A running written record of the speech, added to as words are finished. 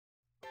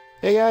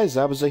Hey guys,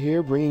 Buzzard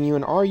here, bringing you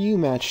an RU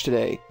match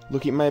today.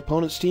 Looking at my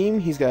opponent's team,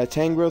 he's got a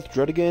Tangrowth,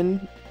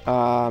 Drudigan,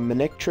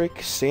 Manectric,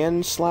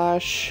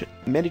 Sandslash,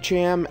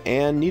 Medicham,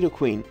 and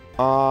Nidoqueen.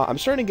 I'm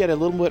starting to get a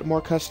little bit more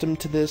accustomed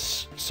to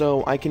this,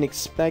 so I can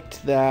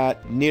expect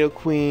that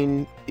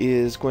Nidoqueen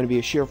is going to be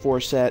a Sheer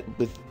Force set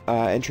with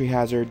entry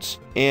hazards,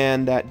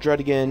 and that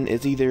Drudigan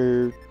is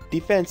either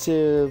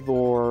defensive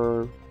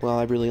or, well,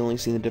 I've really only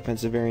seen the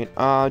defensive variant.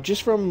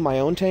 Just from my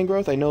own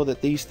Tangrowth, I know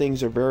that these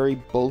things are very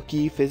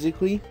bulky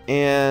physically,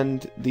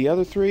 and the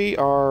other three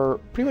are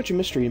pretty much a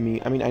mystery to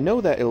me. I mean, I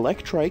know that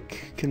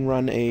Electrike can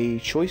run a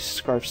Choice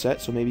Scarf set,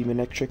 so maybe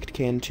Manectric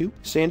can too.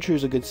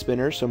 Sandshrew a good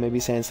spinner, so maybe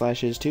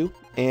Sandslash is too.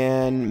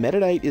 And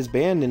Meditite is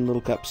banned in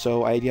Little Cup,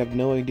 so I have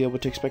no idea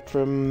what to expect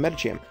from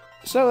Medicham.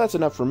 So that's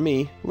enough from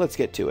me, let's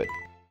get to it.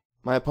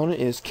 My opponent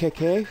is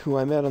Keke, who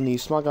I met on the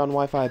Smogon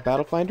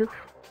Wi-Fi-Battle Finder.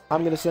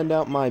 I'm going to send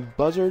out my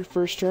Buzzard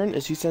first turn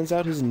as he sends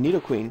out his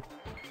Nidoqueen.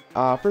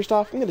 First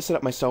off, I'm going to set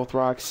up my Stealth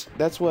Rocks.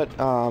 That's what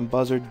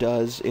Buzzard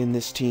does in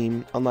this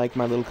team, unlike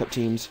my Little Cup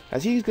teams,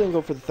 as he's going to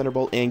go for the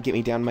Thunderbolt and get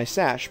me down my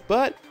Sash.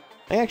 But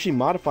I actually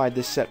modified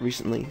this set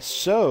recently,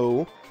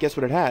 so guess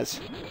what it has?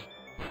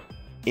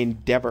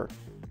 Endeavor.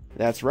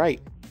 That's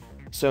right.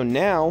 So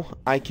now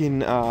I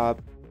can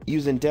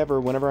use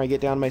Endeavor whenever I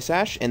get down my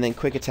Sash, and then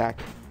Quick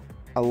Attack.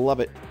 I love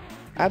it.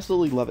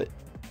 Absolutely love it.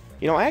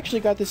 You know, I actually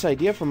got this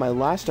idea from my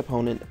last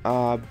opponent.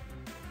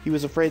 He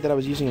was afraid that I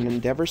was using an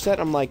Endeavor set.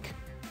 I'm like,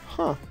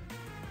 huh,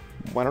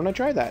 why don't I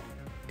try that?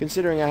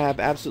 Considering I have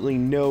absolutely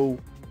no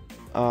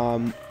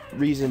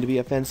reason to be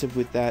offensive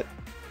with that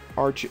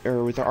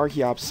with the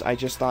Archeops, I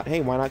just thought,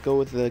 hey, why not go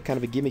with the kind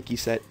of a gimmicky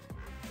set?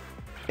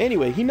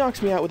 Anyway, he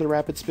knocks me out with a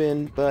Rapid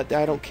Spin, but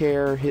I don't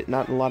care.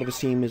 Not a lot of his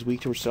team is weak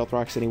to Stealth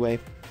Rocks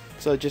anyway,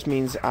 so it just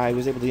means I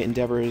was able to get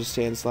Endeavor as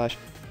Sandslash.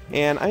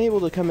 And I'm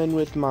able to come in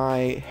with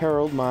my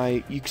Herald,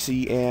 my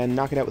Uxie, and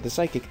knock it out with a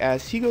Psychic,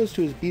 as he goes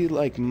to his Be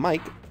Like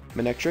Mike,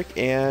 Manectric,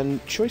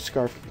 and Choice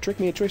Scarf. Trick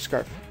me a Choice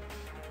Scarf.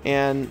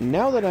 And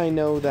now that I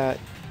know that,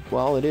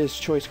 well, it is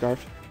Choice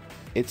Scarf,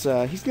 it's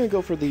he's going to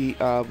go for the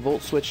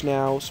Volt Switch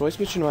now, so I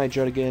switch into my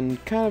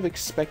Drudigan, kind of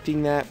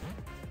expecting that,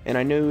 and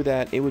I knew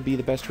that it would be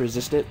the best to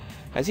resist it,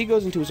 as he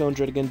goes into his own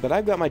Drudigan, but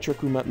I've got my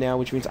Trick Room up now,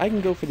 which means I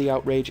can go for the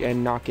Outrage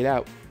and knock it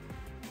out.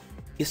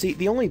 You see,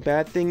 the only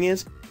bad thing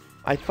is,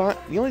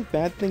 the only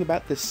bad thing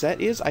about this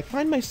set is I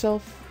find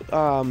myself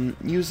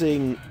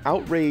using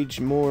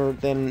Outrage more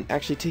than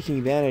actually taking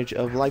advantage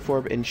of Life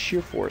Orb and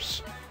Sheer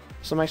Force.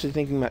 So I'm actually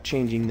thinking about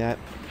changing that.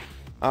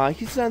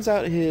 He sends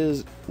out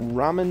his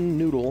Ramen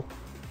Noodle,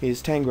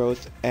 his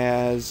Tangrowth,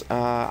 as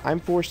I'm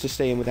forced to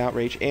stay in with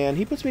Outrage, and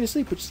he puts me to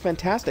sleep, which is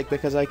fantastic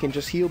because I can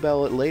just Heal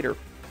Bell it later.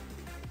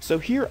 So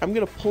here I'm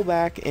going to pull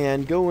back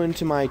and go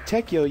into my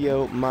Tech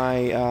Yo-Yo,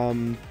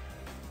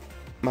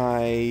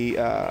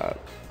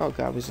 oh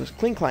god, was this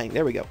Cling Clang?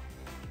 There we go.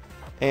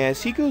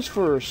 As he goes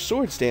for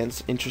Swords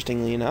Dance,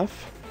 interestingly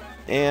enough,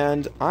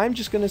 and I'm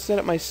just going to set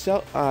up my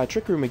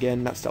Trick Room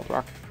again, not Stealth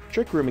Rock,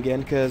 Trick Room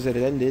again, because it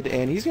had ended,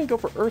 and he's going to go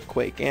for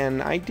Earthquake,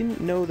 and I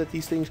didn't know that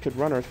these things could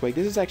run Earthquake.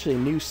 This is actually a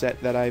new set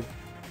that I've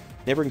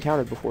never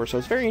encountered before, so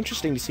it's very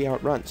interesting to see how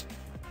it runs.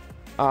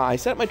 I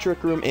set up my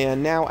Trick Room,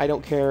 and now I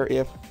don't care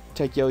if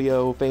Tech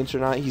Yo-Yo faints or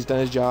not, he's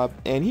done his job,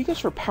 and he goes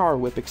for Power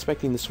Whip,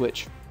 expecting the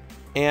switch.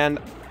 And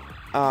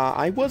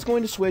I was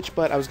going to switch,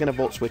 but I was going to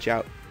Volt Switch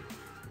out.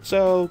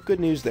 So,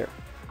 good news there.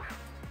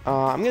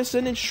 I'm going to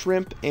send in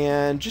Shrimp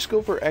and just go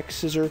for X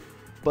Scissor,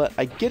 but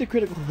I get a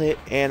critical hit,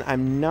 and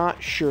I'm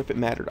not sure if it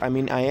mattered. I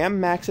mean, I am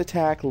Max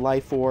Attack,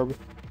 Life Orb,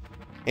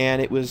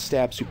 and it was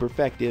Stab super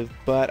effective,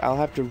 but I'll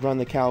have to run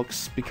the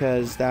calcs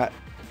because that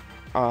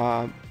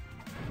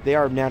they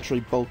are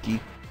naturally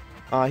bulky.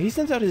 He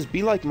sends out his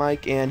Be Like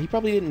Mike, and he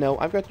probably didn't know.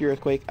 I've got the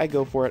Earthquake, I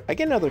go for it. I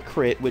get another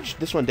crit, which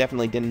this one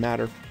definitely didn't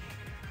matter.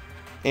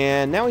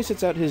 And now he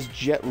sets out his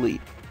Jet Leap.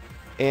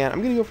 And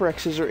I'm going to go for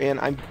X Scissor, and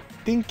I'm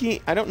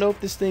thinking, I don't know if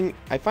this thing,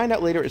 I find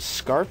out later, is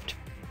Scarfed,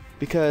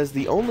 because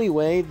the only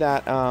way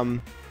that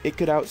it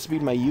could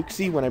outspeed my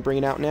Uxie when I bring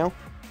it out now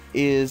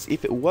is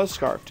if it was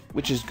Scarfed,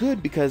 which is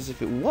good, because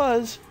if it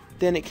was,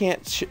 then it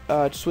can't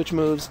switch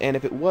moves, and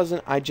if it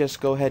wasn't, I just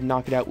go ahead and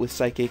knock it out with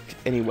Psychic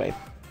anyway.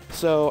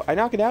 So I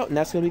knock it out, and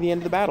that's going to be the end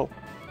of the battle.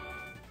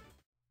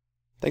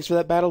 Thanks for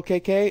that battle,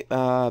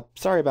 KK.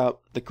 Sorry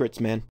about the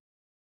crits, man.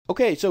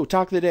 Okay, so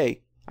talk of the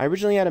day. I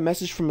originally had a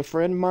message from a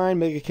friend of mine,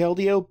 Mega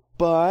Keldeo,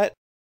 but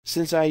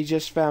since I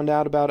just found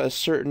out about a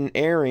certain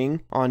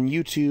airing on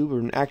YouTube,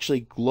 or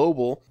actually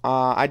global,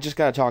 I just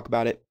gotta talk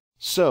about it.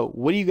 So,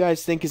 what do you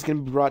guys think is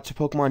gonna be brought to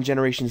Pokemon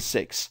Generation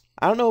 6?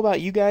 I don't know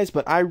about you guys,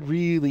 but I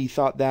really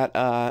thought that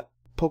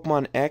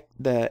Pokemon X,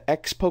 the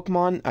X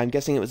Pokemon, I'm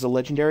guessing it was a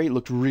legendary,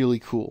 looked really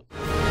cool.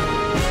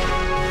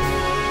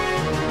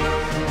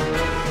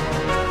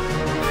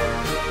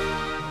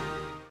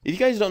 If you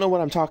guys don't know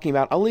what I'm talking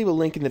about, I'll leave a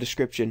link in the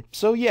description.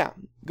 So yeah,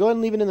 go ahead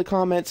and leave it in the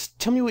comments.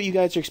 Tell me what you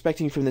guys are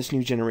expecting from this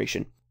new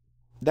generation.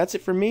 That's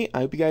it from me.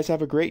 I hope you guys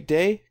have a great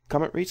day.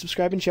 Comment, rate,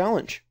 subscribe, and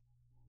challenge.